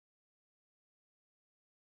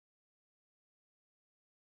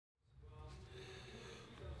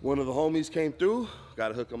One of the homies came through. Got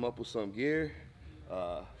to hook him up with some gear.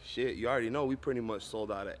 Shit, you already know we pretty much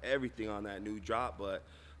sold out of everything on that new drop, but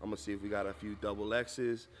I'm gonna see if we got a few double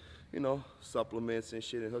X's, you know, supplements and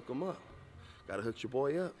shit, and hook them up. Gotta hook your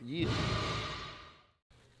boy up, yeah.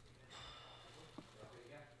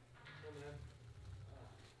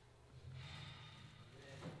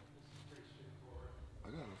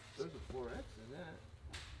 There's a 4X in that.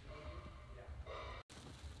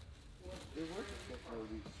 It works for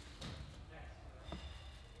these.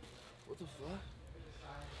 What the fuck?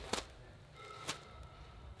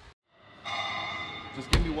 Just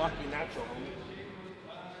give me walking natural, homie.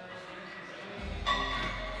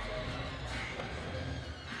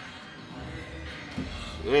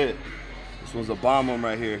 Yeah. This one's a bomb one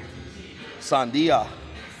right here. Sandia.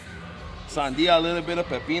 Sandia, a little bit of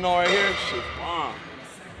pepino right here. Shit bomb.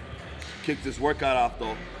 Kick this workout off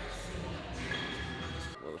though.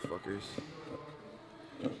 Motherfuckers.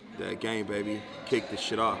 That gang, baby. Kick this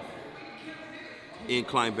shit off.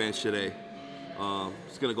 Incline bench today.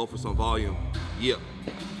 It's gonna go for some volume. Yep.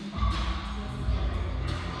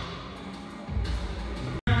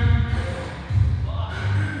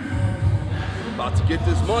 About to get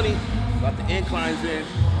this money. Got the inclines in.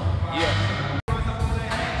 Yeah.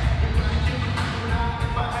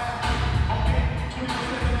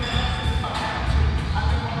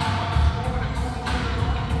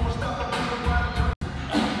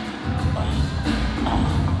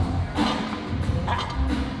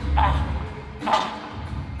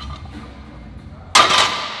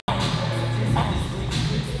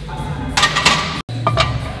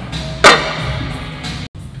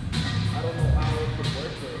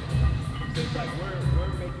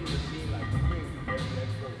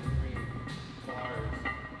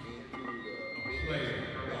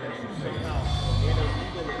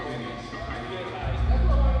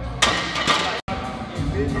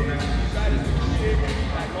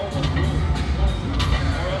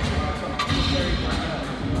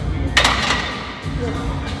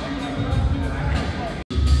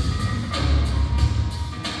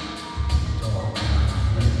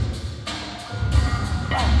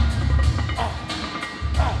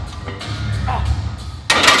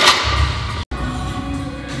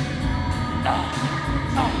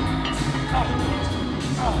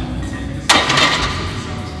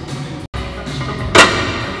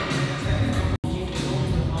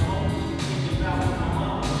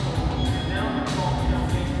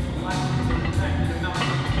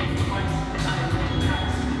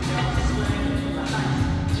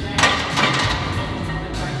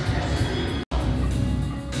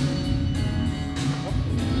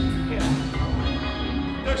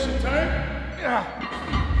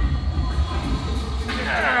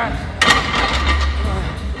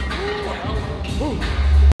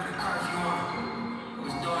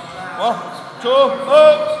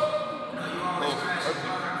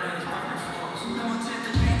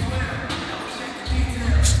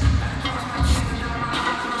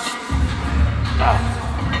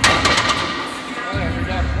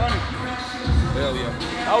 Hell yeah.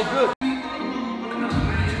 That was good.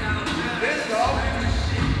 There you go.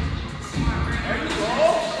 There you go.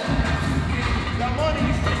 Got money.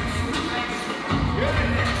 Get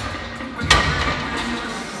it.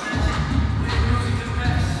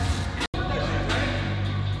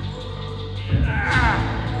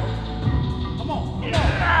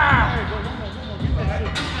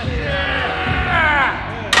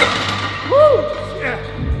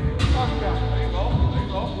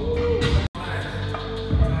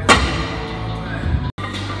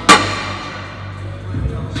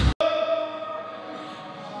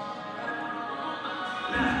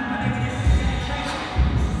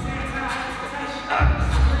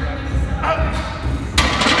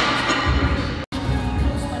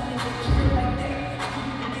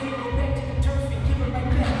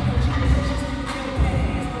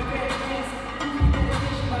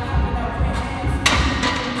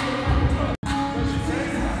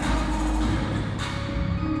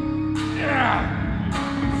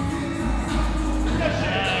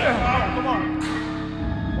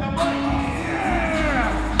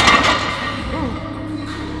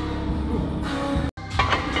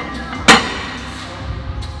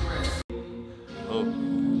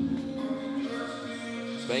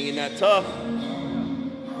 Banging that tough.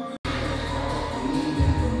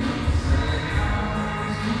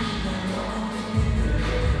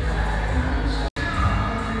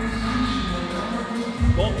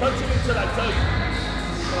 Don't touch it until I tell you.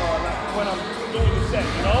 Like when I'm doing the set,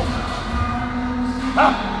 you know? Ha!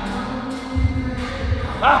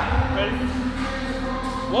 Ha! Ready?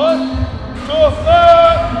 1, 2, 3!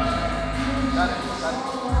 Got it, got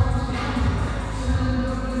it.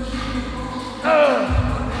 Woo!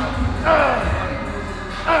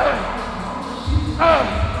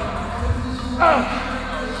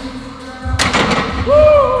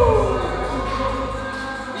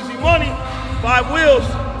 Easy money, 5 wheels,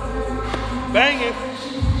 banging.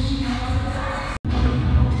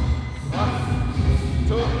 1,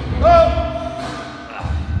 2, up!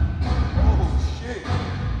 Oh shit,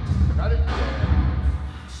 got it?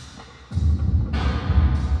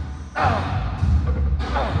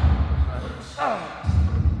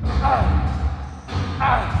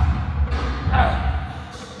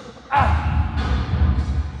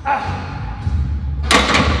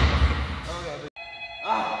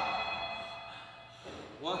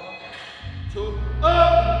 One, two, up!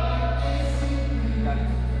 Got it.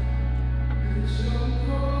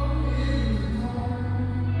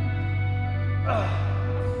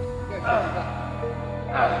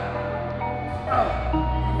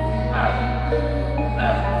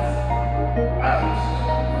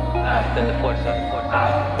 Denle fuerza,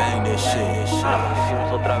 fuerza. Bang this shit.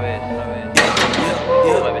 Decimos otra vez.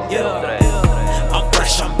 Nuevecito, otra vez. I'm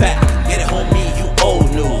fresh, I'm back. Get it, homie, you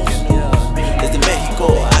old news. Desde Mexico,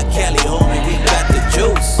 a Cali, homie, we got the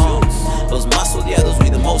juice. Los más odiados, we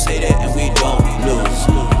the most hated, and we don't lose.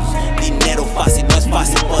 Dinero fácil, no es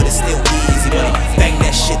fácil, but it's still easy money. Bang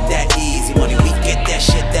that shit that easy money. We get that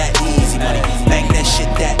shit that easy money. Bang that shit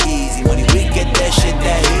that easy money. We get that shit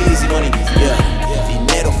that easy money. Yeah.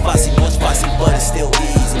 Dinero fácil, no es fácil, but it's still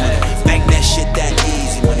easy money. Bang that shit that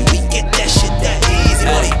easy money. We get that shit that easy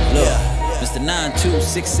money. Look. Mr.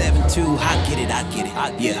 92672, I get it,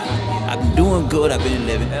 yeah. I've been doing good, I've been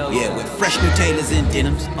living, yeah, with fresh new tailors and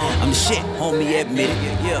denims. I'm the shit, homie, admit it.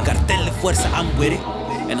 Gotta tell the fuerza, I'm with it.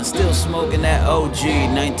 And I'm still smoking that OG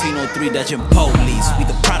 1903 Dutchin Police. We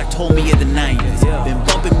the product, homie, of the 90s. Been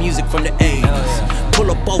bumping music from the 80s. Pull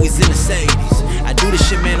up always in the 80s. I do this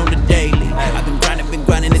shit, man, on the daily. I've been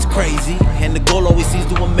grinding, it's crazy. And the goal always seems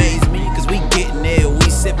to amaze me. Cause we getting there, we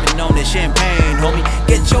sipping on that champagne, homie.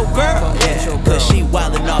 Get your girl, yeah, cause she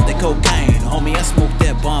wildin' off that cocaine. Homie, I smoke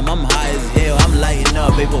that bomb, I'm high as hell. I'm lighting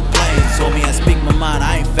up paper planes. Homie, I speak my mind,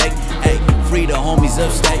 I ain't fake. Hey, free the homies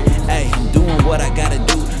upstate. Hey, I'm doing what I gotta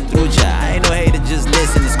do through ya. I ain't no hater, just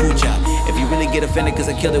listen and scooch out. If you really get offended cause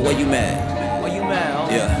I killed it, why you mad? Why you mad,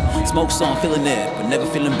 homie? Yeah, smoke some, feeling it, but never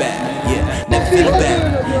feeling bad. Yeah, never feeling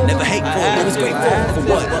bad. Never hateful, always grateful. For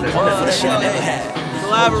what? Homie, for the shit I never had.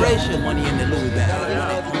 Collaboration. Money in the Louis bag.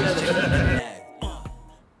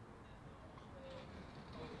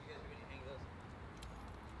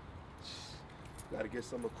 Gotta get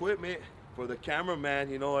some equipment for the cameraman,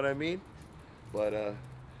 you know what I mean? But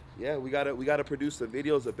yeah, we gotta produce the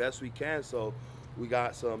videos the best we can. So we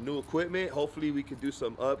got some new equipment. Hopefully we can do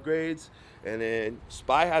some upgrades. And then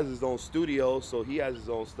Spy has his own studio, so he has his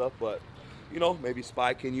own stuff. But you know, maybe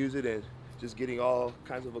Spy can use it and just getting all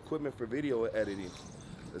kinds of equipment for video editing.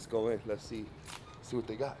 Let's go in. Let's see what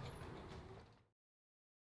they got.